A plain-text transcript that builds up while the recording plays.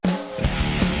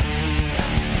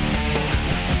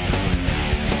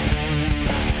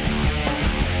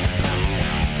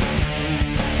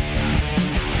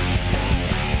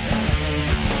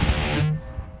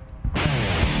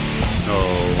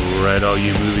all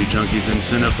you movie junkies and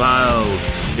cinephiles.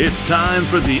 It's time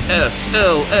for the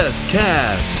SLS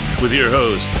Cast with your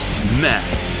hosts, Matt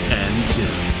and Tim.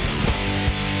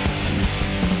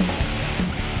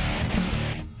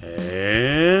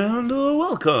 And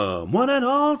welcome, one and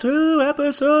all, to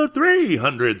episode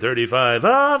 335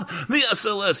 of the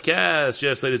SLS Cast.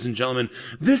 Yes, ladies and gentlemen,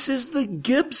 this is the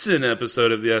Gibson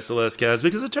episode of the SLS Cast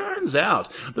because it turns out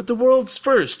that the world's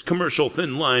first commercial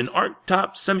thin-line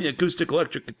arc-top semi-acoustic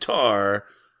electric guitar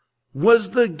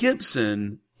was the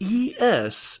Gibson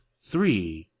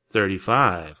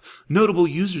ES335. Notable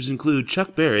users include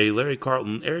Chuck Berry, Larry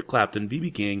Carlton, Eric Clapton,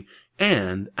 B.B. King,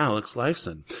 and Alex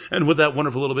Lifeson. And with that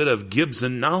wonderful little bit of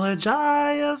Gibson knowledge,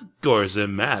 I, of course,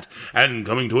 am Matt. And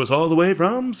coming to us all the way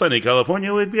from sunny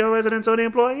California would be our resident Sony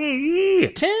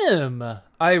employee, Tim.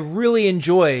 I really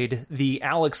enjoyed the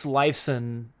Alex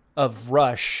Lifeson of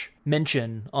Rush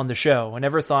mention on the show. I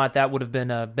never thought that would have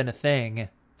been a thing.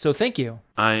 So thank you.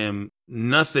 I am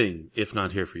nothing if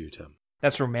not here for you, Tim.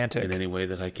 That's romantic. In any way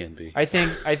that I can be. I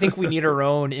think we need our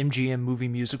own MGM movie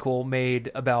musical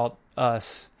made about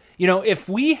us. You know, if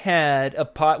we had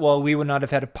we would not have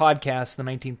had a podcast in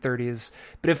the 1930s,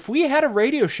 but if we had a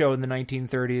radio show in the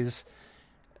 1930s,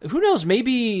 who knows,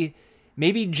 maybe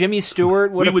Jimmy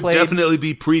Stewart would have played... We would definitely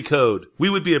be pre-code. We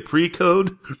would be a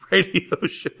pre-code radio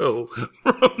show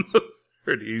from the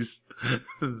 30s.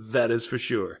 That is for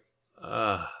sure.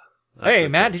 Hey, okay.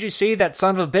 Matt, did you see that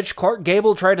son of a bitch Clark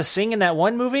Gable tried to sing in that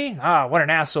one movie? Ah, what an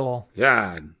asshole.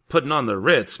 God, putting on the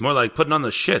Ritz, more like putting on the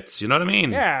shits, you know what I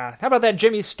mean? Yeah, how about that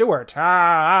Jimmy Stewart?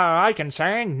 I can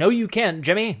sing. No, you can't,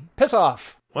 Jimmy. Piss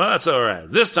off. Well, that's all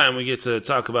right. This time we get to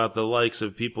talk about the likes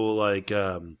of people like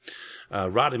Roddy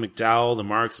McDowall, the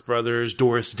Marx Brothers,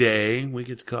 Doris Day. We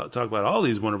get to talk about all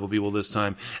these wonderful people this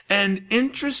time. And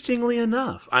interestingly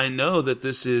enough, I know that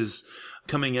this is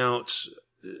coming out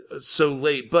so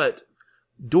late, but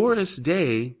Doris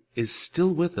Day is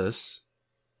still with us,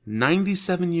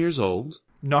 97 years old.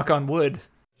 Knock on wood.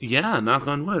 Yeah, knock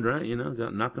on wood, right? You know,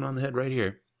 got knocking on the head right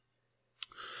here.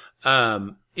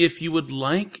 If you would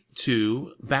like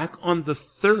to, back on the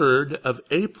 3rd of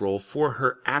April for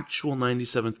her actual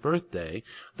 97th birthday,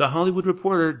 The Hollywood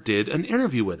Reporter did an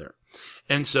interview with her.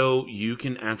 And so you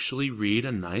can actually read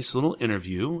a nice little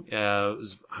interview.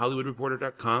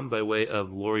 HollywoodReporter.com by way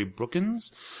of Lori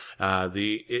Brookins.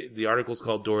 The article is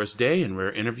called Doris Day and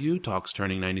Rare Interview, Talks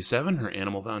Turning 97, Her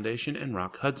Animal Foundation, and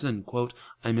Rock Hudson, quote,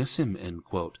 I miss him, end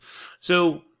quote.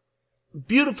 So,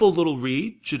 beautiful little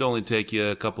read. Should only take you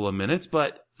a couple of minutes,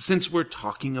 but since we're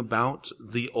talking about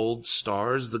the old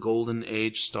stars, the golden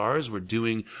age stars, we're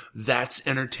doing That's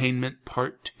Entertainment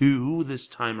Part 2 this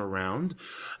time around.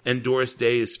 And Doris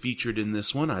Day is featured in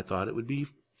this one. I thought it would be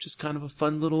just kind of a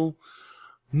fun little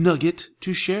nugget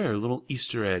to share, a little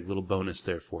Easter egg, little bonus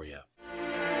there for you.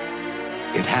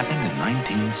 It happened in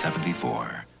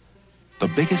 1974. The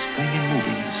biggest thing in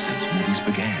movies since movies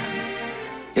began.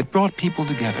 It brought people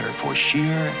together for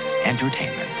sheer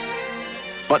entertainment.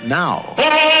 But now,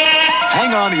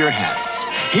 hang on to your hats.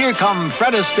 Here come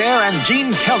Fred Astaire and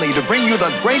Gene Kelly to bring you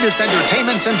the greatest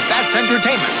entertainment since That's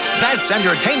Entertainment. That's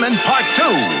Entertainment Part 2.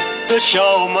 The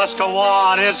show must go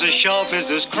on is a show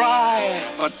business cry.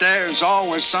 But there's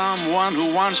always someone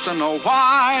who wants to know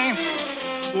why.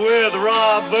 With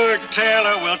Robert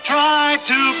Taylor, we'll try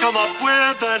to come up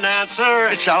with an answer.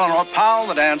 It's Eleanor Powell,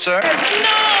 the dancer.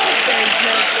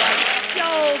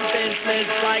 Business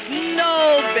like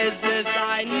no business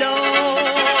I know.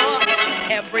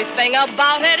 Everything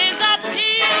about it is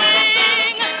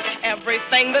appealing.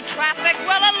 Everything the traffic will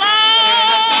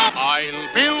allow.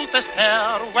 I'll build the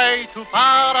stairway to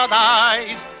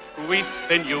paradise with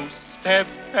a new step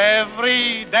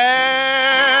every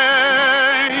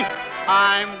day.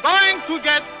 I'm going to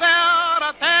get there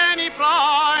at any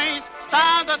price.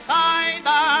 Stand aside,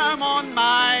 I'm on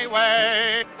my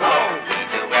way. Oh, we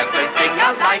do everything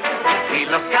alike. We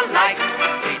look alike.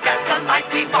 We dress alike.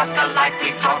 We walk alike.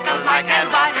 We talk alike. And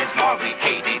what is more, we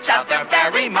hate each other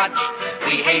very much.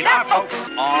 We hate our folks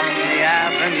on the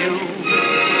avenue.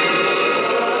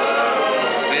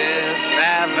 Fifth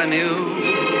Avenue.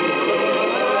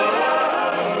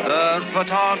 The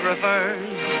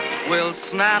photographers will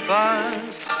snap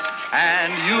us,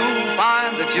 and you'll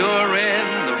find that you're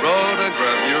in the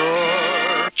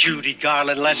rotogravure. Judy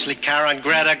Garland, Leslie Caron,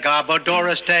 Greta Garbo,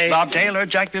 Doris Day, Bob Taylor,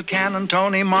 Jack Buchanan,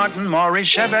 Tony Martin, Maurice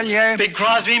Chevalier, Big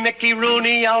Crosby, Mickey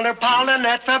Rooney, Eleanor Powell,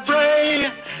 Annette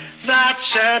Fabray.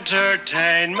 That's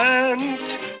entertainment.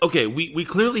 Okay, we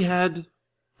clearly had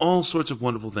all sorts of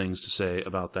wonderful things to say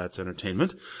about That's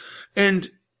Entertainment. And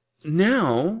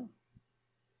now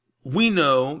we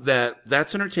know that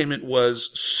That's Entertainment was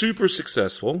super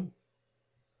successful.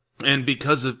 And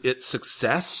because of its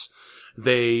success,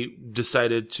 they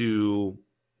decided to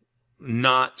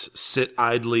not sit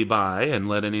idly by and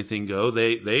let anything go.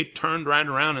 They turned right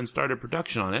around and started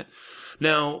production on it.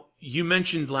 Now, you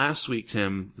mentioned last week,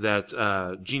 Tim,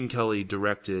 that Gene Kelly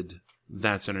directed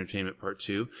That's Entertainment Part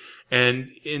 2. And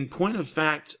in point of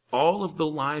fact, all of the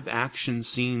live action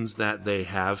scenes that they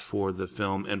have for the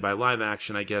film, and by live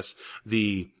action, I guess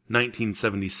the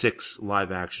 1976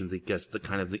 live action, I guess the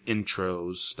kind of the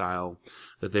intros style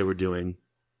that they were doing,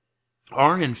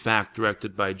 are in fact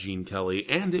directed by Gene Kelly,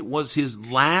 and it was his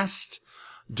last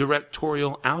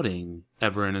directorial outing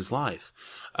ever in his life.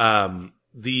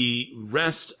 The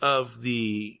rest of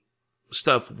the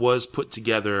stuff was put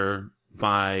together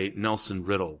by Nelson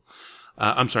Riddle.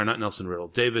 I'm sorry, not Nelson Riddle.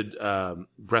 David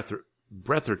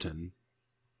Bretherton,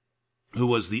 who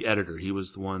was the editor. He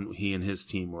was the one, he and his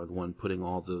team were the one putting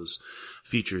all those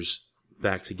features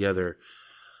back together.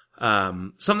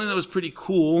 Something that was pretty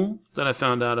cool that I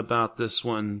found out about this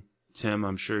one, Tim,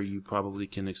 I'm sure you probably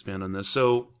can expand on this.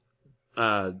 So,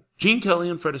 Gene Kelly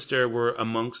and Fred Astaire were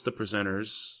amongst the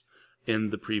presenters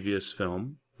in the previous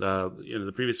film.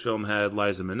 The previous film had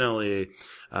Liza Minnelli, it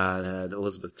had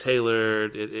Elizabeth Taylor,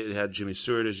 it had Jimmy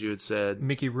Stewart, as you had said.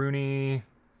 Mickey Rooney,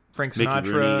 Frank Sinatra.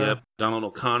 Mickey Rooney, yep, Donald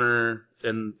O'Connor,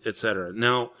 and etc.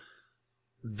 Now,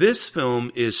 this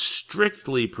film is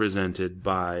strictly presented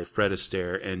by Fred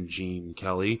Astaire and Gene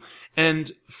Kelly,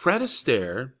 and Fred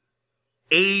Astaire,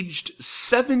 aged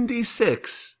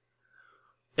 76,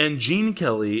 and Gene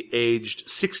Kelly, aged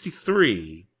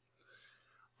 63,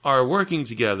 are working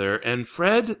together, and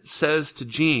Fred says to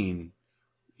Gene,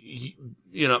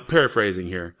 paraphrasing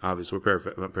here, obviously we're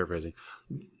paraphrasing.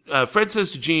 Fred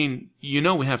says to Gene,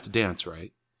 we have to dance,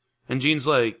 right? And Gene's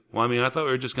like, well, I thought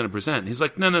we were just going to present. And he's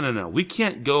like, no. We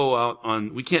can't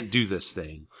we can't do this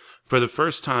thing for the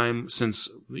first time since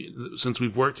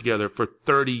we've worked together for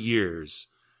 30 years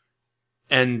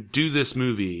and do this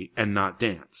movie and not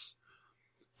dance.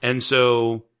 And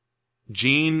so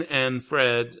Gene and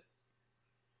Fred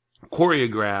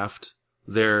choreographed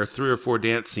their 3 or 4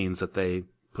 dance scenes that they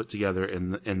put together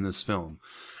in this film.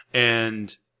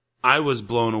 And I was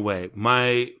blown away.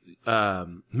 My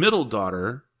middle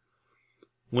daughter,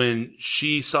 when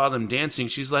she saw them dancing,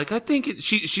 she's like, I think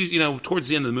she's towards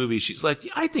the end of the movie, she's like,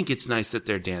 I think it's nice that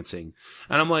they're dancing.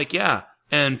 And I'm like, yeah.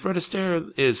 And Fred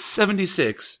Astaire is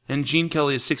 76 and Gene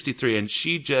Kelly is 63, and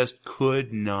she just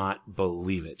could not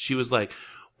believe it. She was like,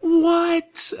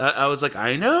 what? I was like,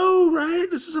 I know, right?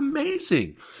 This is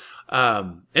amazing.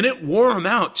 And it wore him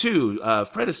out too.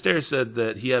 Fred Astaire said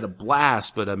that he had a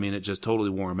blast, but it just totally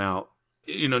wore him out.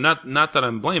 Not that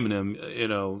I'm blaming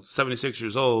him, 76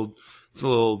 years old. It's a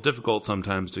little difficult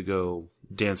sometimes to go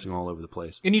dancing all over the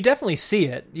place. And you definitely see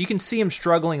it. You can see him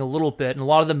struggling a little bit, and a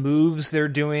lot of the moves they're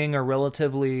doing are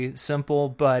relatively simple,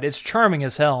 but it's charming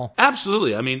as hell.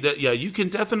 Absolutely. You can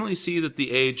definitely see that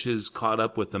the age has caught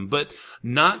up with them, but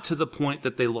not to the point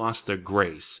that they lost their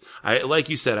grace. Like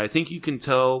you said, I think you can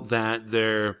tell that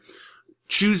they're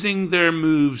choosing their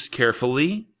moves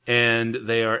carefully, and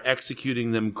they are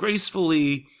executing them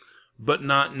gracefully, but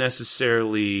not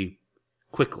necessarily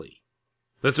quickly.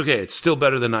 That's okay. It's still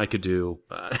better than I could do,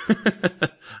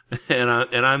 and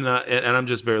I'm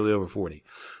just barely over 40.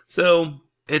 So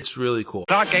it's really cool.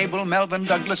 Clark Gable, Melvin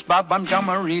Douglas, Bob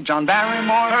Montgomery, John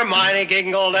Barrymore, Hermione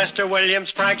Gingold, Esther Williams,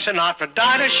 Frank Sinatra,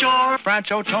 Dinah Shore,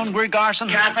 Francho, Tone, Greer Garson,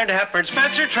 Katharine Hepburn,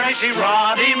 Spencer Tracy,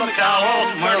 Roddy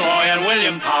McDowell, Merloy, and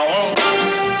William Powell.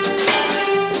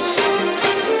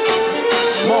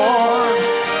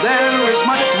 There is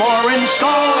much more in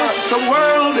store. The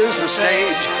world is the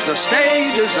stage. The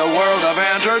stage is a world of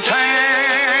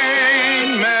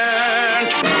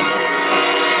entertainment.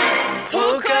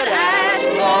 Who could ask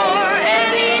for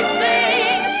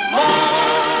anything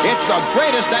more? It's the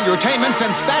greatest entertainment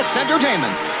since That's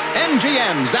Entertainment.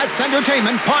 MGM's That's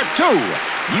Entertainment Part 2.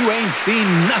 You ain't seen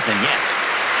nothing yet.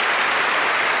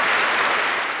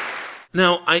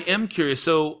 Now, I am curious.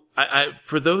 So,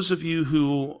 for those of you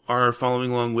who are following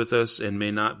along with us and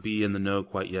may not be in the know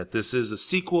quite yet, this is a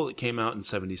sequel. It came out in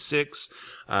 76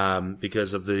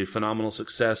 because of the phenomenal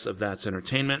success of That's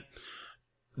Entertainment.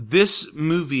 This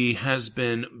movie has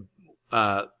been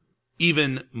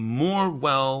even more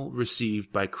well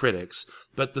received by critics,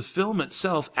 but the film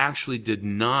itself actually did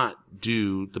not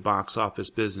do the box office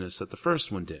business that the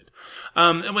first one did.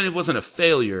 And it wasn't a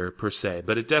failure per se,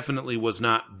 but it definitely was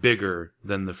not bigger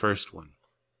than the first one.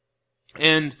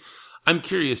 And I'm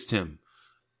curious, Tim,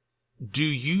 do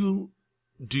you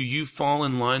fall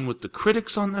in line with the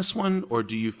critics on this one, or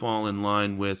do you fall in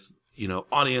line with,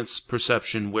 audience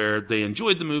perception where they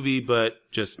enjoyed the movie, but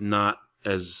just not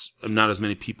as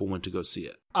many people went to go see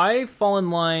it? I fall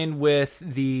in line with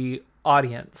the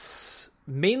audience,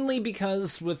 mainly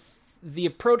because with the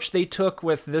approach they took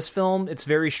with this film, it's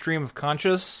very stream of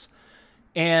conscious,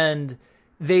 and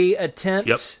they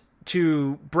attempt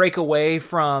to break away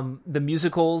from the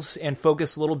musicals and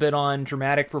focus a little bit on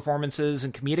dramatic performances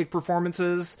and comedic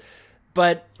performances,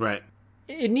 but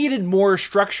it needed more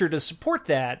structure to support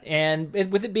that, and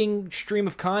with it being stream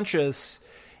of conscious,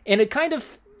 and it kind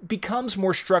of becomes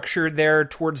more structured there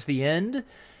towards the end,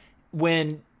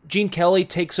 when Gene Kelly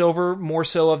takes over more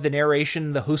so of the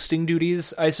narration, the hosting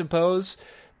duties, I suppose.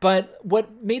 But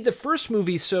what made the first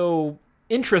movie so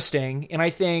interesting, and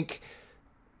I think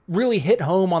really hit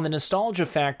home on the nostalgia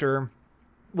factor,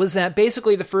 was that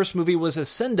basically the first movie was a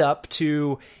send-up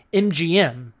to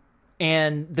MGM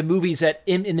and the movies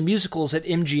in the musicals that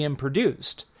MGM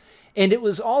produced. And it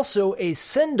was also a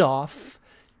send-off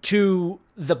to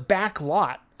the back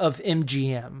lot of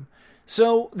MGM.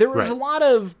 So there was a lot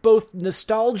of both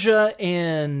nostalgia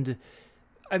and,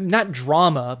 not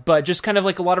drama, but just kind of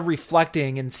like a lot of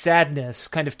reflecting and sadness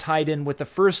kind of tied in with the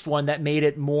first one that made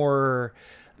it more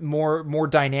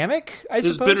dynamic, I suppose. It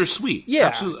was bittersweet. Yeah.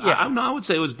 Absolutely. Yeah. I would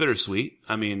say it was bittersweet.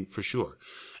 I mean, for sure.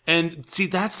 And see,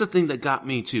 that's the thing that got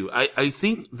me too. I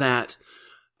think that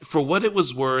for what it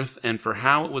was worth and for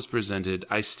how it was presented,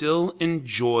 I still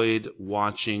enjoyed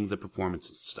watching the performances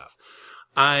and stuff.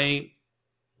 I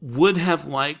would have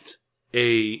liked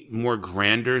a more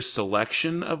grander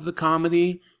selection of the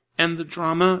comedy and the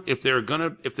drama if they were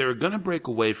gonna break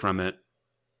away from it.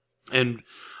 And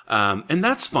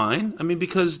that's fine. I mean,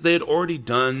 because they had already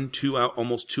done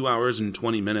almost 2 hours and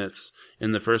 20 minutes in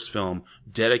the first film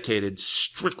dedicated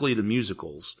strictly to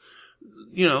musicals.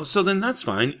 So then that's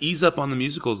fine. Ease up on the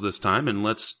musicals this time, and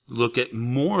let's look at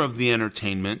more of the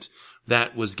entertainment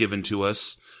that was given to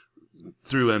us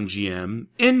through MGM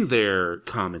in their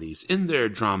comedies, in their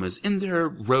dramas, in their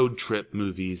road trip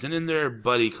movies, and in their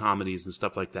buddy comedies and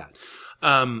stuff like that.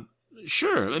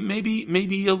 Sure,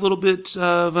 maybe a little bit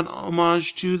of an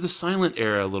homage to the silent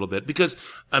era a little bit, because,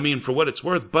 I mean, for what it's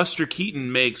worth, Buster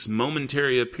Keaton makes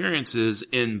momentary appearances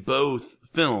in both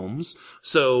films,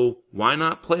 so why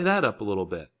not play that up a little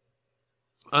bit?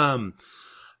 So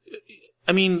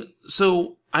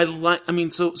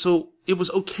it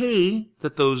was okay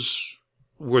that those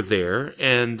were there,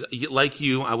 and like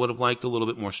you, I would have liked a little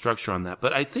bit more structure on that.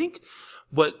 But I think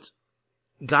what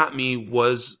got me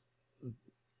was,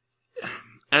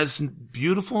 as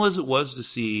beautiful as it was to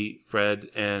see Fred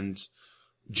and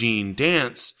Gene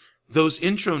dance, those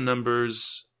intro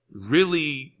numbers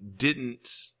really didn't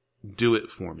do it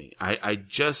for me. I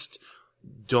just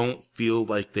don't feel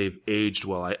like they've aged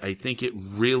well. I think it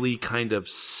really kind of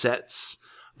sets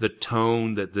the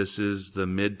tone that this is the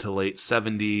mid to late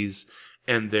 70s,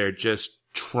 and they're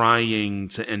just trying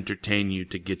to entertain you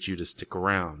to get you to stick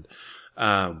around.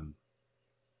 And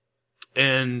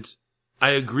I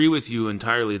agree with you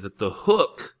entirely that the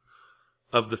hook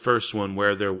of the first one,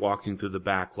 where they're walking through the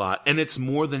back lot, and it's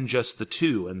more than just the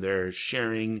two, and they're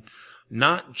sharing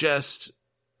not just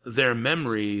their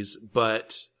memories,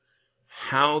 but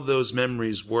how those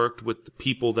memories worked with the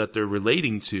people that they're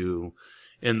relating to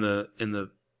in the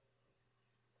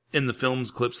film's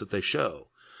clips that they show.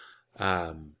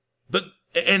 And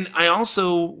I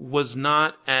also was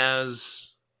not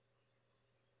as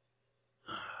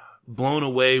blown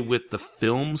away with the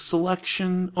film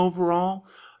selection overall.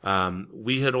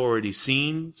 We had already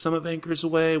seen some of Anchors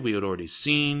Away. We had already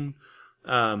seen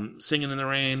Singing in the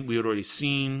Rain. We had already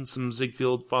seen some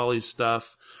Ziegfeld Follies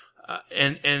stuff.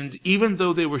 And even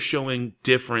though they were showing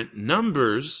different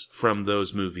numbers from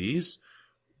those movies,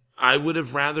 I would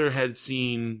have rather had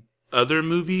seen other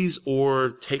movies or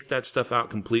take that stuff out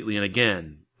completely and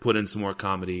again put in some more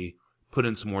comedy, put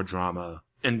in some more drama,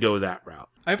 and go that route.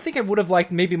 I think I would have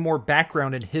liked maybe more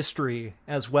background and history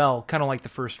as well, kind of like the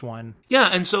first one. Yeah,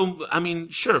 and so, I mean,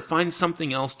 sure, find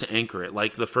something else to anchor it.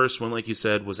 Like the first one, like you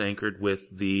said, was anchored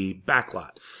with the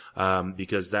backlot,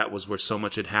 because that was where so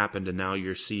much had happened, and now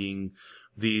you're seeing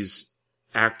these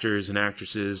actors and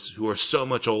actresses who are so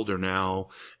much older now,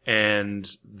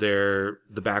 and the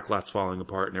backlot's falling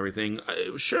apart and everything.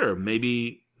 Sure,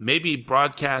 maybe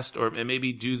broadcast or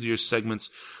maybe do your segments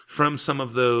from some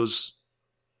of those,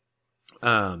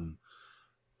 from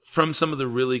some of the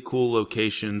really cool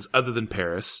locations other than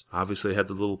Paris. Obviously, they had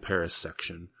the little Paris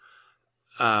section.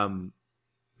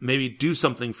 Maybe do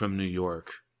something from New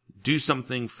York. Do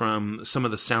something from some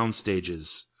of the sound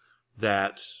stages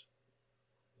that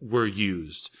were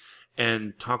used,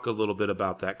 and talk a little bit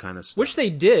about that kind of stuff. Which they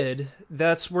did.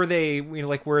 That's where they,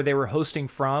 like where they were hosting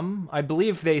from. I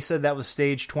believe they said that was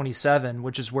stage 27,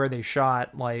 which is where they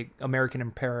shot like American in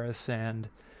Paris and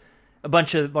a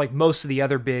bunch of, like, most of the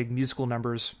other big musical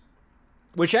numbers.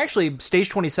 Which actually, Stage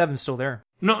 27 is still there.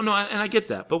 No, and I get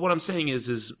that. But what I'm saying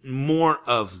is more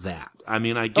of that. I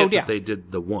mean, I get that they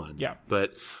did the one. Yeah.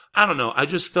 But I don't know. I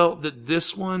just felt that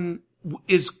this one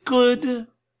is good.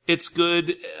 It's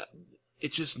good.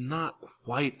 It's just not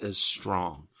quite as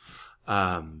strong.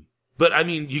 But I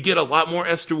mean, you get a lot more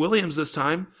Esther Williams this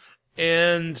time.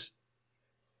 And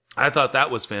I thought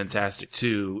that was fantastic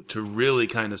too, to really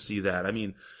kind of see that. I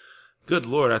mean, good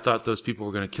Lord, I thought those people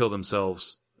were going to kill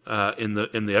themselves in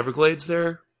the Everglades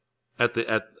there at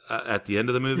the end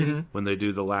of the movie when they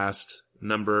do the last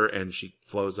number and she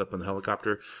flows up in the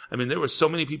helicopter. I mean, there were so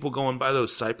many people going by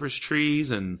those cypress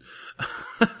trees, and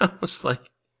I was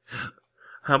like,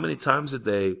 how many times did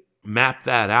they map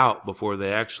that out before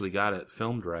they actually got it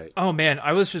filmed right? Oh man,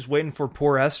 I was just waiting for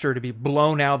poor Esther to be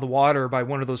blown out of the water by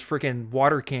one of those freaking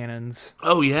water cannons.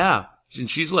 Oh yeah. And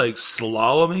she's like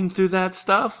slaloming through that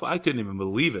stuff. I couldn't even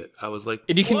believe it. I was like,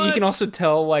 and you can also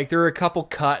tell, like, there are a couple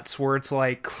cuts where it's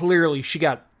like clearly she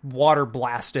got water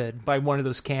blasted by one of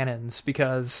those cannons,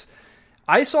 because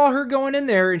I saw her going in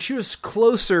there and she was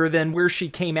closer than where she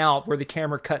came out, where the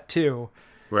camera cut to.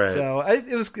 Right. So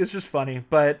it's just funny.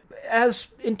 But as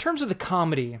in terms of the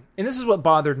comedy, and this is what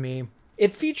bothered me,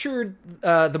 it featured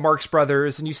the Marx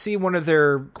Brothers, and you see one of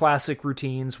their classic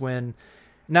routines when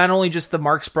not only just the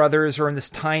Marx Brothers are in this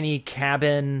tiny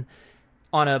cabin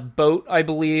on a boat, I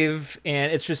believe,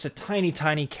 and it's just a tiny,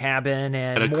 tiny cabin,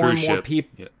 and more and more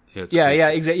people. Yeah,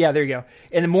 exactly. Yeah, there you go.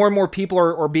 And more and more people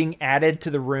are being added to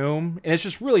the room, and it's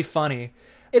just really funny.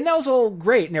 And that was all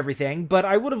great and everything, but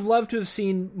I would have loved to have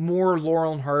seen more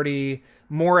Laurel and Hardy,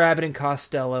 more Abbott and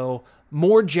Costello,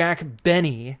 more Jack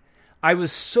Benny. I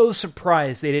was so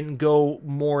surprised they didn't go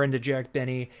more into Jack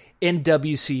Benny and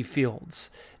W.C. Fields.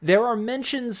 There are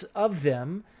mentions of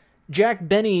them. Jack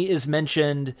Benny is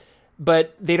mentioned,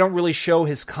 but they don't really show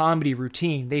his comedy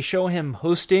routine. They show him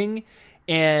hosting,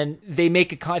 and they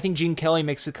make I think Gene Kelly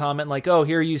makes a comment like, "Oh,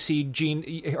 here you see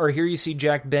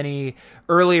Jack Benny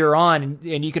earlier on,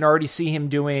 and you can already see him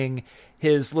doing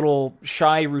his little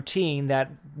shy routine that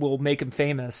will make him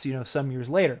famous, some years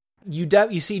later."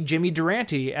 You see Jimmy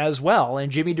Durante as well,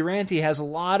 and Jimmy Durante has a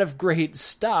lot of great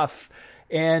stuff,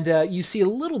 and you see a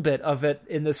little bit of it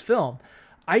in this film.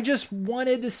 I just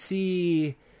wanted to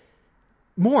see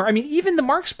more. I mean, even the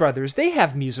Marx Brothers, they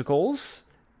have musicals.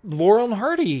 Laurel and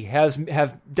Hardy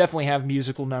definitely have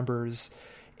musical numbers,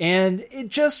 and it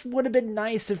just would have been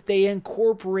nice if they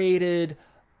incorporated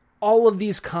all of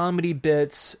these comedy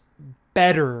bits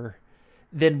better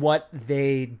than what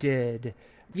they did.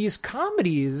 These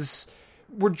comedies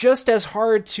were just as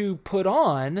hard to put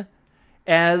on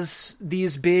as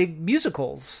these big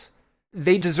musicals.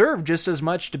 They deserve just as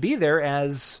much to be there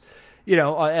as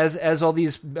all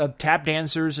these tap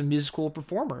dancers and musical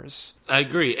performers. I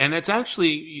agree. And it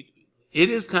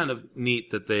is kind of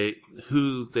neat that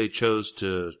who they chose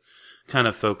to kind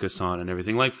of focus on and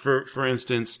everything. Like for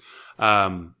instance,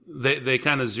 they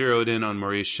kind of zeroed in on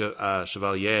Maurice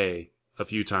Chevalier a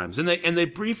few times, and they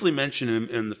briefly mention him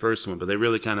in the first one, but they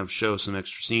really kind of show some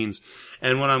extra scenes.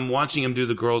 And when I'm watching him do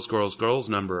the girls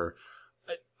number,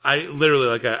 I literally,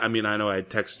 I know I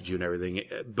texted you and everything,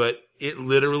 but it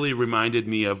literally reminded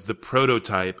me of the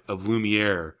prototype of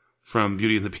Lumiere from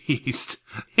Beauty and the Beast,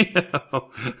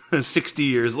 60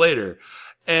 years later.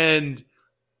 And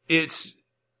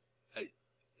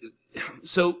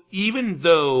so even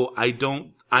though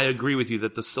I agree with you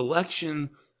that the selection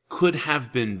could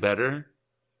have been better,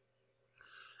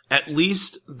 at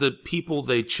least the people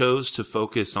they chose to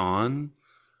focus on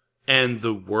and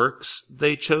the works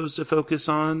they chose to focus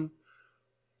on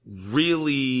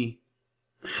really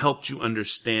helped you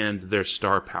understand their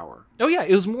star power. Oh yeah,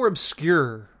 it was more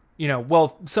obscure.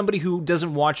 Somebody who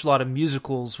doesn't watch a lot of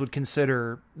musicals would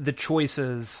consider the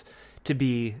choices to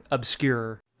be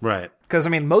obscure. Right. Because,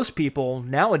 most people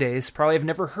nowadays probably have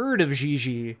never heard of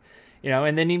Gigi.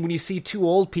 And then when you see two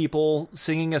old people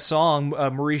singing a song,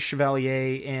 Maurice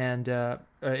Chevalier and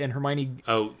Hermione...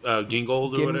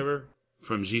 Gingold or whatever?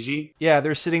 From Gigi? Yeah,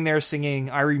 they're sitting there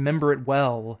singing I Remember It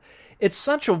Well. It's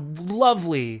such a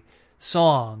lovely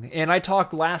song. And I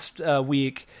talked last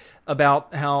week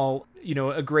about how,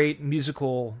 a great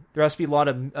musical, there has to be a lot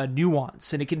of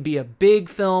nuance. And it can be a big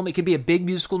film, it can be a big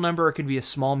musical number, it can be a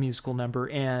small musical number.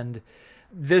 And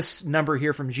this number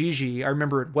here from Gigi, I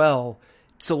Remember It Well,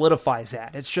 solidifies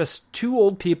that. It's just two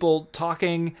old people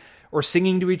talking or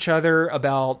singing to each other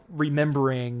about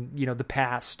remembering, the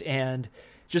past, and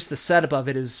just the setup of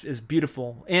it is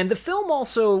beautiful. And the film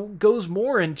also goes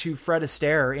more into Fred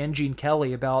Astaire and Gene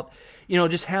Kelly about,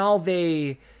 just how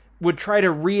they would try to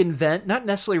reinvent, not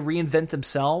necessarily reinvent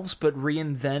themselves, but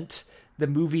reinvent the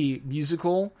movie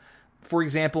musical. For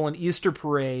example, in Easter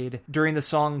Parade, during the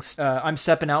song I'm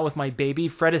Stepping Out With My Baby,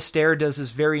 Fred Astaire does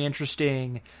this very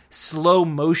interesting slow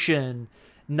motion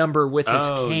number with his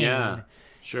cane. Yeah.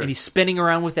 Sure. And he's spinning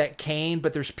around with that cane,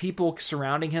 but there's people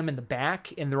surrounding him in the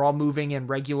back, and they're all moving in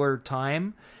regular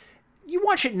time. You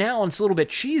watch it now, and it's a little bit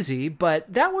cheesy,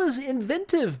 but that was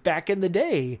inventive back in the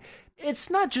day.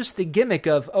 It's not just the gimmick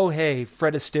of, oh, hey,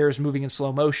 Fred Astaire's moving in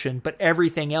slow motion, but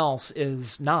everything else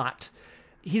is not.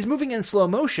 He's moving in slow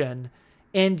motion,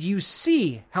 and you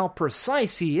see how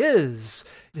precise he is.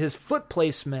 His foot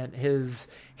placement, his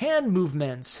hand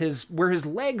movements, where his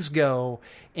legs go,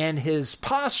 and his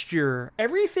posture.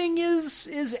 Everything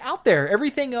is out there.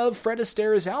 Everything of Fred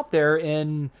Astaire is out there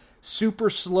in super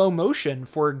slow motion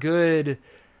for a good,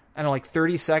 I don't know, like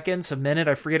 30 seconds, a minute.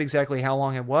 I forget exactly how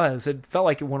long it was. It felt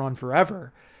like it went on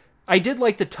forever. I did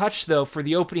like the touch, though, for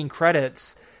the opening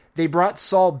credits. They brought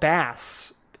Saul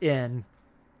Bass in.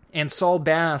 And Saul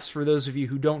Bass, for those of you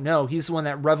who don't know, he's the one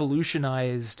that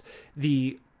revolutionized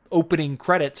the opening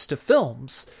credits to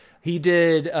films. He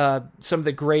did some of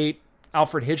the great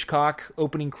Alfred Hitchcock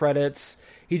opening credits.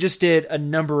 He just did a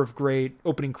number of great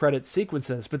opening credit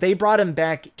sequences. But they brought him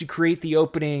back to create the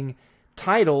opening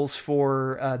titles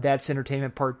for That's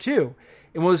Entertainment Part 2.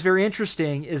 And what was very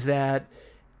interesting is that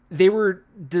they were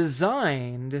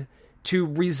designed to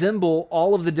resemble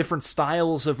all of the different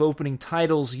styles of opening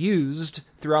titles used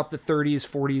throughout the 30s,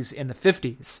 40s, and the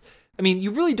 50s. I mean, you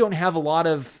really don't have a lot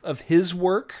of his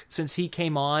work since he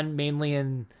came on mainly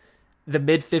in the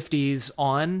mid-50s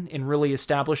on and really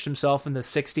established himself in the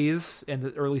 60s and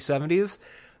the early 70s.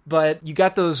 But you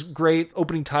got those great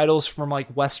opening titles from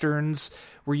like Westerns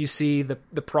where you see the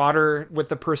prodder with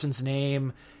the person's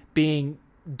name being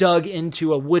dug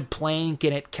into a wood plank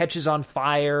and it catches on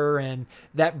fire and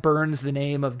that burns the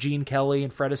name of Gene Kelly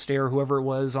and Fred Astaire, whoever it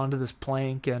was, onto this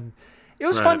plank. And it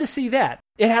was fun to see that.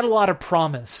 It had a lot of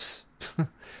promise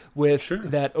with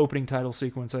that opening title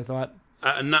sequence, I thought.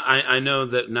 I know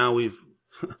that now we've...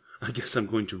 I guess I'm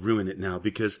going to ruin it now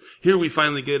because here we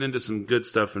finally get into some good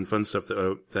stuff and fun stuff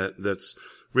that's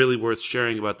really worth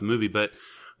sharing about the movie. But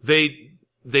they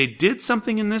did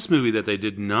something in this movie that they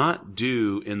did not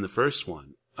do in the first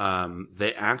one.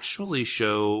 They actually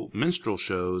show minstrel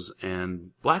shows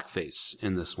and blackface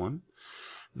in this one.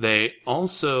 They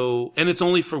also, and it's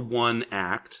only for one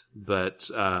act, but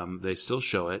they still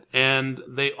show it. And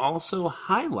they also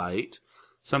highlight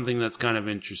something that's kind of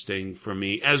interesting for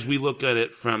me as we look at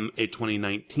it from a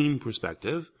 2019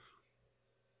 perspective.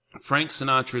 Frank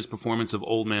Sinatra's performance of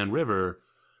Old Man River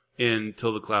in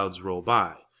Till the Clouds Roll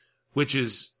By, which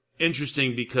is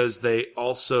interesting because they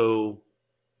also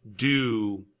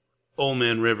do Old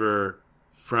Man River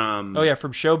from... Oh, yeah,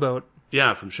 from Showboat.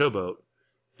 Yeah, from Showboat.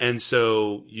 And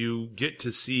so you get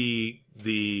to see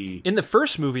the... In the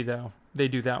first movie, though, they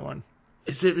do that one.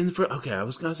 Is it in the first... Okay, I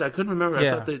was going to say, I couldn't remember.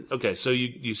 Yeah. I thought okay, so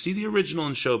you see the original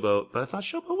in Showboat, but I thought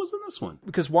Showboat was in this one.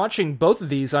 Because watching both of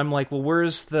these, I'm like, well,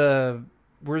 where's the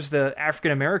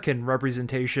African-American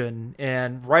representation?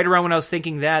 And right around when I was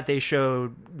thinking that, they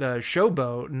showed the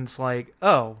Showboat, and it's like,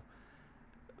 oh,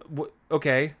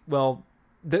 okay, well...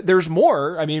 There's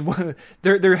more. I mean,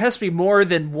 there has to be more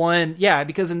than one. Yeah,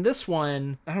 because in this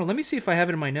one, I don't know. Let me see if I have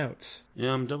it in my notes.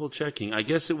 Yeah, I'm double checking. I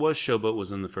guess it was Showboat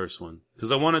was in the first one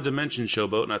because I wanted to mention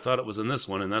Showboat and I thought it was in this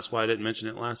one, and that's why I didn't mention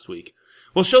it last week.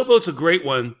 Well, Showboat's a great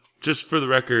one, just for the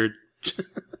record.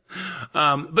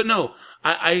 But no,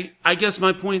 I guess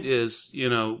my point is,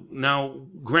 now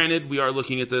granted we are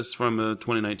looking at this from a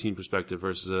 2019 perspective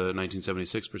versus a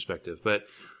 1976 perspective, but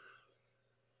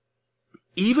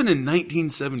even in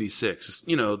 1976,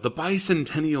 the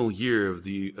bicentennial year of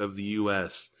the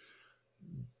U.S.,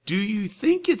 do you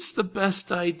think it's the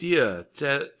best idea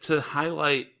to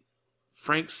highlight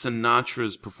Frank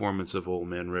Sinatra's performance of Old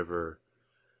Man River?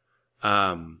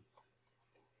 And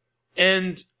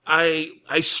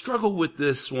I struggle with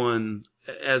this one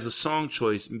as a song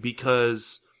choice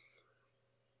because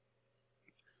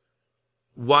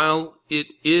while it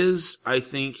is, I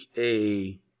think,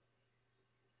 a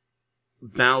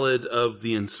ballad of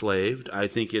the enslaved, I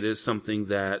think it is something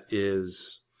that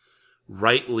is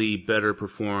rightly better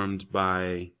performed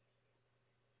by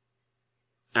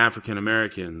African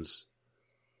Americans.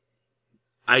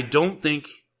 I don't think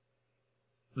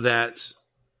that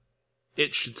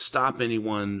it should stop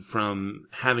anyone from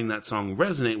having that song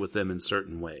resonate with them in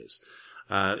certain ways.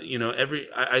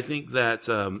 I think that,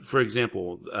 for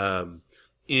example,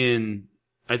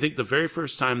 I think the very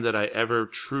first time that I ever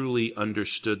truly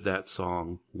understood that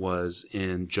song was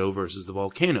in Joe versus the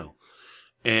Volcano.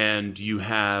 And you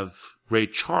have Ray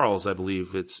Charles, I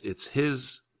believe it's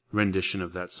his rendition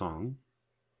of that song.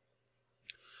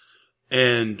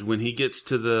 And when he gets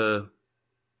to the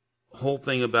whole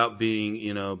thing about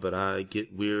being, but I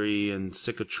get weary and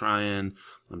sick of trying.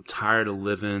 I'm tired of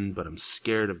living, but I'm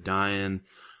scared of dying.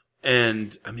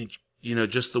 And I mean,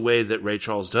 just the way that Ray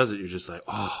Charles does it, you're just like,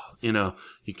 you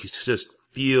can just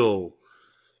feel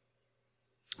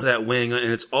that weighing on,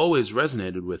 and it's always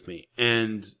resonated with me.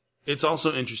 And it's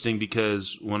also interesting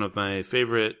because one of my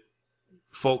favorite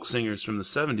folk singers from the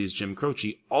 70s, Jim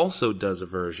Croce, also does a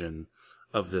version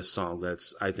of this song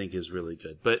that's, I think, is really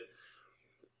good. But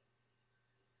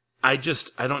I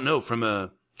don't know, from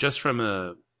a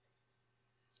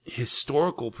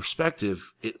historical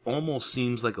perspective, it almost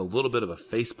seems like a little bit of a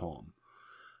facepalm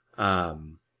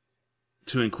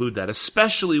to include that,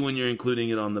 especially when you're including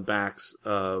it on the backs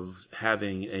of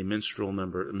having a minstrel /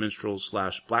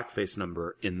 blackface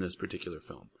number in this particular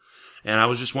film. And I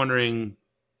was just wondering,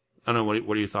 I don't know,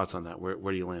 what are your thoughts on that? Where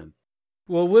do you land?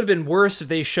 Well, it would have been worse if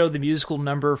they showed the musical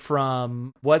number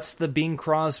from, what's the Bing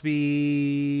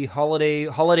Crosby Holiday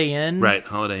Inn? Right,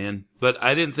 Holiday Inn. But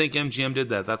I didn't think MGM did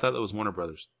that. I thought that was Warner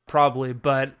Brothers. Probably,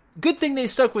 but good thing they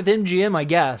stuck with MGM, I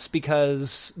guess,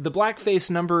 because the blackface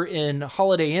number in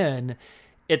Holiday Inn,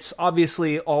 it's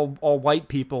obviously all white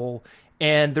people,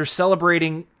 and they're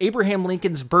celebrating Abraham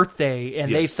Lincoln's birthday,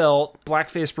 and they felt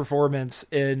blackface performance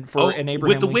for an Abraham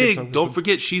with the Lincoln wig. song. Don't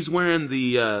forget, she's wearing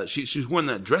she's wearing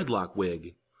that dreadlock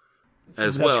wig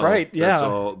as well. That's right. Yeah, that's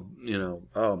all.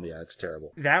 Oh yeah, it's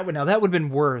terrible. That would have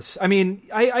been worse. I mean,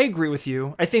 I agree with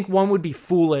you. I think one would be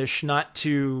foolish not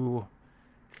to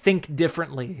think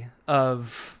differently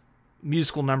of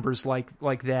musical numbers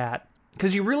like that,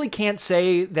 because you really can't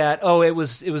say that. Oh, it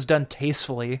was done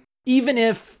tastefully, even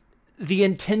if the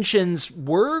intentions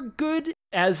were good,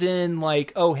 as in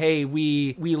like, oh, hey,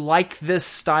 we like this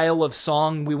style of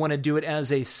song, we want to do it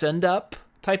as a send-up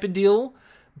type of deal,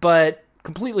 but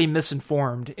completely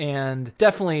misinformed and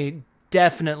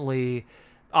definitely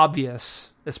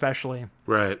obvious, especially.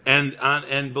 Right.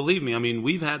 And believe me, I mean,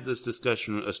 we've had this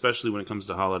discussion, especially when it comes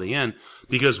to Holiday Inn,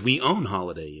 because we own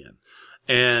Holiday Inn.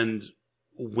 And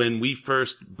when we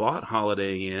first bought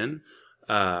Holiday Inn,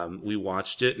 we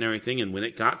watched it and everything, and when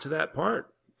it got to that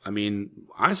part, I mean,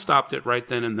 I stopped it right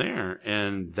then and there,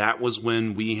 and that was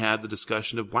when we had the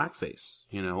discussion of blackface,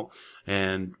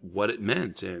 and what it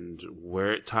meant and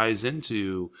where it ties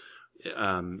into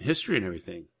history and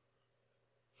everything.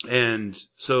 And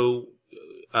so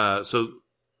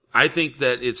I think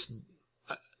that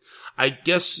I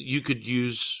guess you can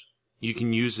use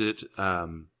it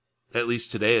at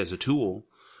least today as a tool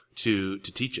to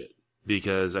teach it.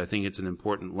 Because I think it's an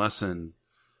important lesson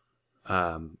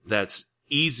that's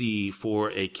easy for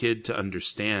a kid to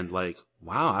understand. Like,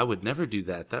 wow, I would never do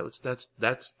that.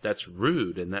 That's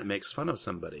rude, and that makes fun of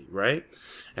somebody, right?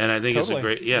 And I think it's a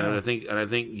great, And I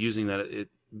think using that, it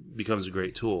becomes a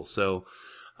great tool. So,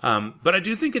 but I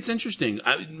do think it's interesting,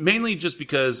 mainly just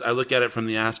because I look at it from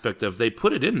the aspect of they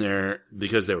put it in there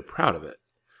because they were proud of it,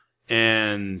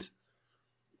 and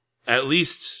at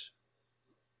least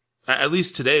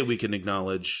today we can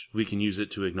use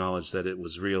it to acknowledge that it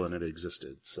was real and it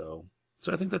existed. So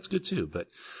I think that's good too, but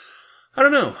I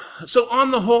don't know. So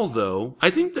on the whole though,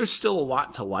 I think there's still a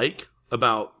lot to like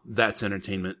about That's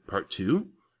Entertainment Part 2,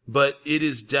 but it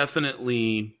is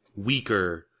definitely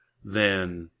weaker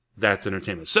than That's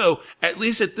Entertainment. So at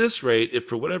least at this rate, if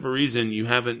for whatever reason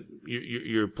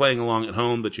you're playing along at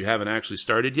home, but you haven't actually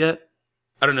started yet,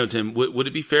 I don't know, Tim, would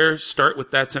it be fair start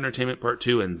with That's Entertainment Part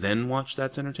 2 and then watch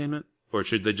That's Entertainment? Or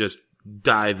should they just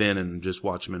dive in and just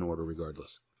watch them in order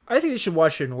regardless? I think they should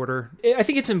watch it in order. I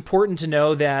think it's important to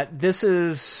know that this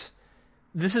is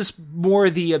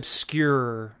more the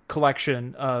obscure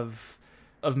collection of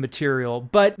material,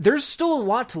 but there's still a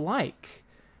lot to like.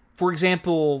 For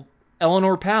example,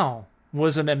 Eleanor Powell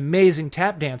was an amazing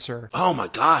tap dancer. Oh my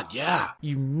God, yeah.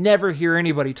 You never hear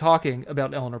anybody talking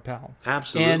about Eleanor Powell.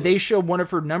 Absolutely. And they show one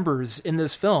of her numbers in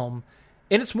this film,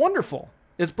 and it's wonderful.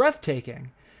 It's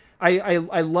breathtaking.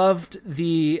 I loved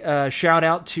the shout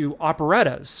out to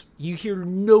operettas. You hear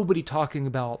nobody talking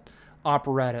about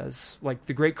operettas, like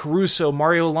the great Caruso,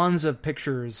 Mario Lanza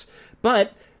pictures.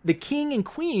 But the king and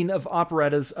queen of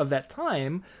operettas of that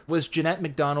time was Jeanette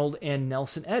MacDonald and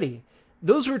Nelson Eddy.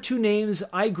 Those were two names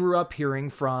I grew up hearing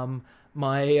from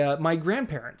my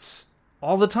grandparents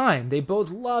all the time. They both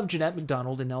loved Jeanette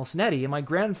MacDonald and Nelson Eddy, and my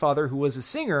grandfather, who was a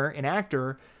singer and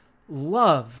actor,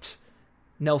 loved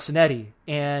Nelson Eddy,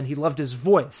 and he loved his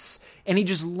voice, and he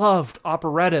just loved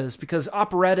operettas because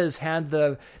operettas had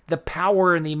the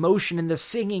power and the emotion and the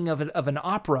singing of an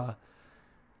opera,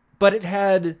 but it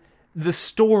had the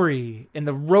story and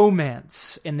the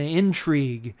romance and the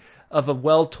intrigue of a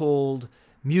well-told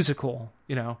musical,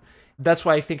 That's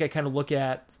why I think I kind of look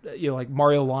at, like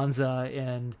Mario Lanza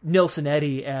and Nilsson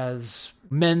Eddy as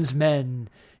men's men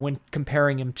when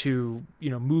comparing him to,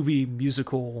 movie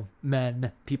musical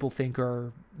men people think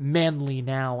are manly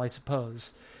now, I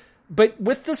suppose. But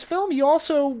with this film, you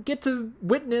also get to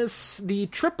witness the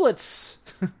triplets.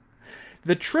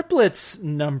 The triplets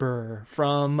number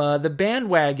from The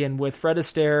Bandwagon with Fred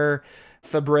Astaire,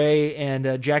 Fabre,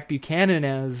 and Jack Buchanan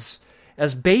as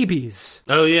babies.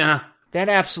 Oh, yeah. That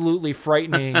absolutely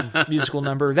frightening musical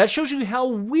number. That shows you how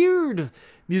weird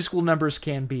musical numbers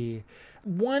can be.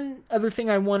 One other thing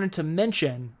I wanted to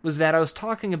mention was that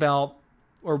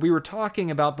we were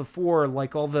talking about before,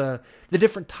 like all the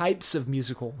different types of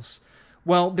musicals.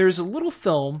 Well, there's a little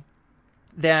film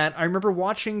that I remember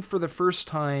watching for the first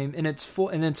time in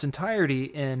its entirety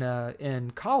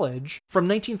in college from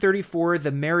 1934,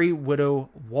 The Merry Widow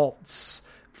Waltz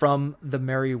from The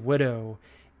Merry Widow.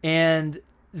 And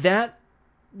that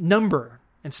number,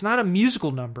 it's not a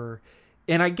musical number,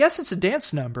 and I guess it's a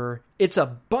dance number. It's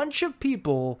a bunch of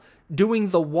people doing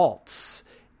the waltz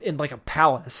in like a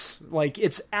palace. Like,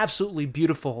 it's absolutely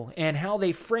beautiful. And how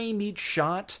they frame each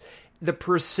shot, the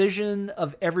precision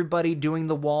of everybody doing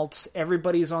the waltz,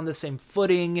 everybody's on the same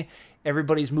footing,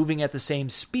 everybody's moving at the same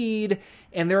speed,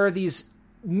 and there are these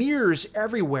mirrors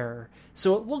everywhere.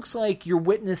 So it looks like you're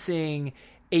witnessing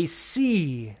a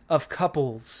sea of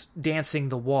couples dancing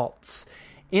the waltz.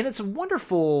 And it's a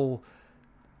wonderful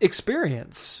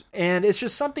experience. And it's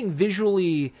just something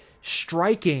visually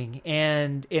striking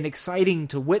and exciting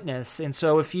to witness. And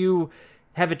so if you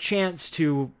have a chance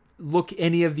to look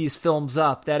any of these films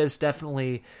up, that is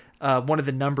definitely one of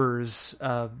the numbers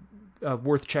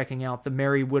worth checking out. The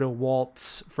Merry Widow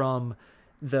Waltz from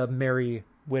The Merry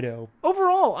Widow.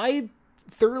 Overall, I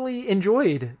thoroughly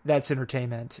enjoyed That's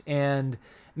Entertainment. And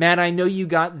Matt, I know you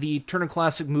got the Turner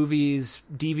Classic Movies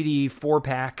DVD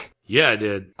 4-pack. Yeah, I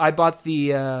did. I bought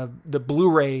the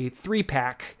Blu-ray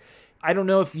 3-pack. I don't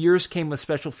know if yours came with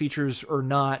special features or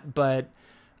not, but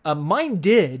mine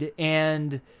did,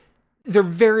 and they're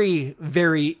very,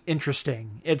 very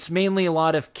interesting. It's mainly a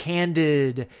lot of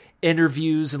candid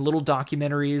interviews and little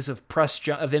documentaries of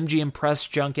MGM press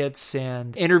junkets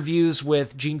and interviews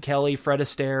with Gene Kelly, Fred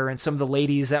Astaire, and some of the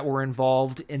ladies that were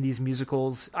involved in these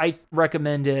musicals. I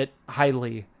recommend it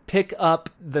highly. Pick up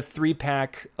the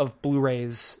 3-pack of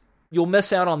Blu-rays. You'll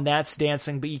miss out on That's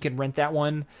Dancing, but you can rent that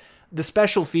one. The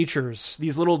special features,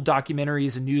 these little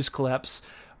documentaries and news clips,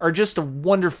 are just a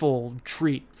wonderful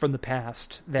treat from the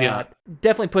past that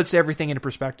definitely puts everything into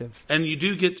perspective. And you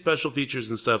do get special features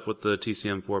and stuff with the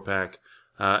TCM 4-pack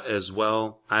as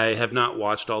well. I have not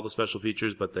watched all the special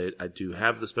features, but I do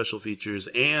have the special features,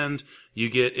 and you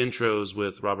get intros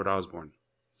with Robert Osborne.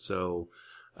 So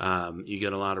you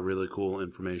get a lot of really cool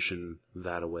information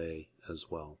that way as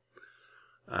well.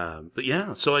 But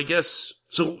yeah, so I guess,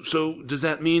 so does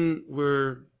that mean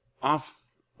we're off?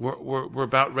 We're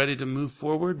about ready to move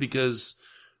forward because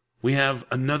we have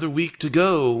another week to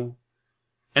go.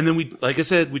 And then we, like I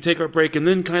said, we take our break and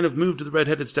then kind of move to the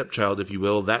Redheaded Stepchild, if you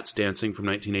will. That's Dancing from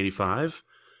 1985.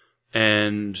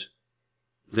 And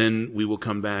then we will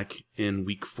come back in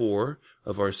week 4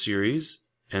 of our series.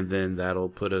 And then that'll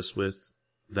put us with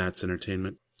That's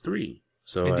Entertainment 3.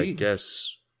 So indeed. I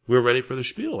guess we're ready for the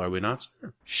spiel, are we not,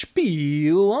 sir?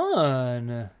 Spiel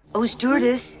on. Oh,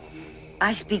 stewardess,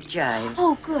 I speak jive.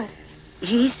 Oh, good.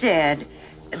 He said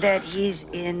that he's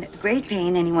in great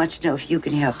pain and he wants to know if you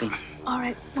can help him. All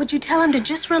right. Would you tell him to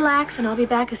just relax and I'll be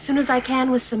back as soon as I can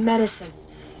with some medicine?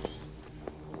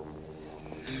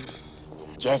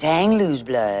 Just hang loose,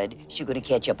 blood. She's gonna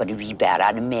catch up on the rebound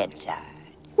on the med side.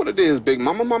 What it is, Big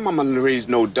Mama? My mama raised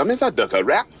no dummies. I duck her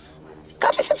rap.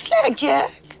 Cut me some slack,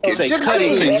 Jack. Say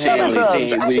cutting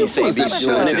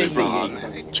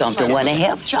Chump don't want to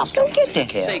help. Chump don't get the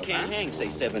help. Say can't hang. Say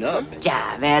 7-Up.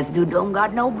 Jive ass dude don't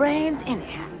got no brains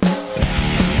anyhow.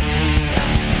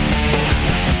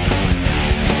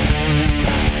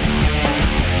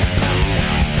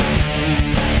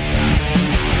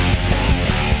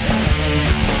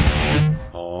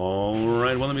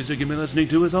 The music you've been listening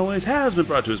to, as always, has been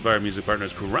brought to us by our music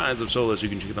partners, Cries of Solace. You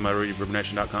can check them out at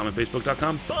RadioVibraction.com and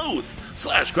Facebook.com, both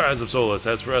 /Cries of Solace.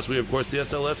 As for us, we have, of course, the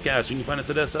SLS Cast. You can find us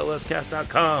at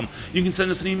SLScast.com. You can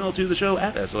send us an email to the show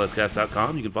at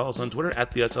SLScast.com. You can follow us on Twitter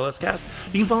at the SLS Cast.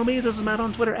 You can follow me, this is Matt,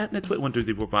 on Twitter at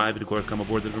NetTwit12345. And, of course, come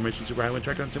aboard the Information Superhighway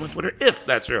Track on Twitter if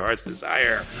that's your heart's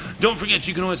desire. Don't forget,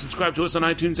 you can always subscribe to us on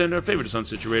iTunes and our favorites on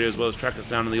Stitcher Radio, as well as track us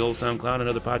down in the old SoundCloud and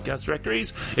other podcast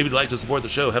directories. If you'd like to support the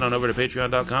show, head on over to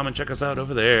Patreon.com and check us out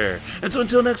over there. And so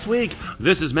until next week,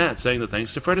 this is Matt saying that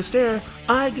thanks to Fred Astaire,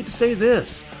 I get to say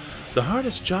this. The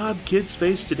hardest job kids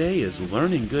face today is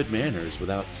learning good manners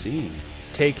without seeing.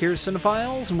 Take care,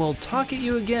 cinephiles, and we'll talk at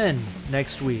you again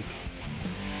next week.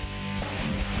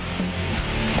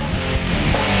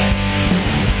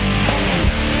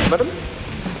 Madam,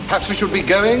 perhaps we should be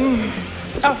going.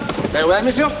 Farewell,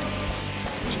 monsieur.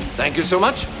 Thank you so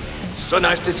much. So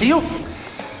nice to see you.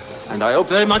 And I hope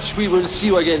very much we will see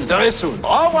you again very soon.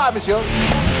 Au revoir, monsieur.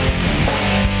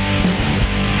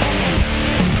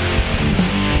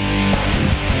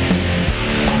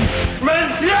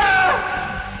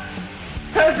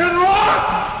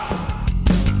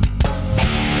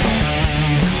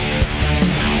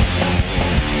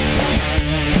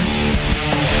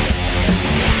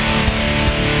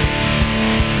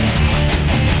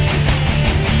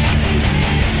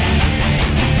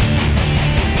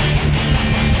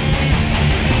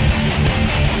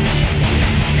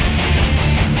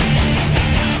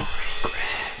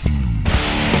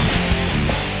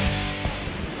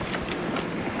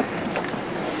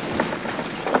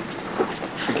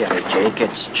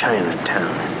 It's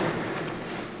Chinatown.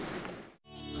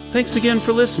 Thanks again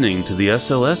for listening to the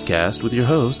SLS Cast with your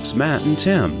hosts, Matt and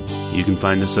Tim. You can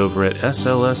find us over at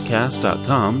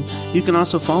slscast.com. You can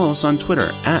also follow us on Twitter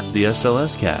at the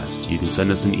SLS Cast. You can send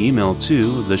us an email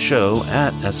to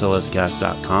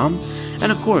theshow@slscast.com.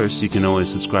 And of course, you can always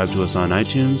subscribe to us on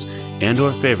iTunes and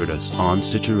or favorite us on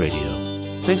Stitcher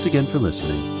Radio. Thanks again for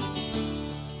listening.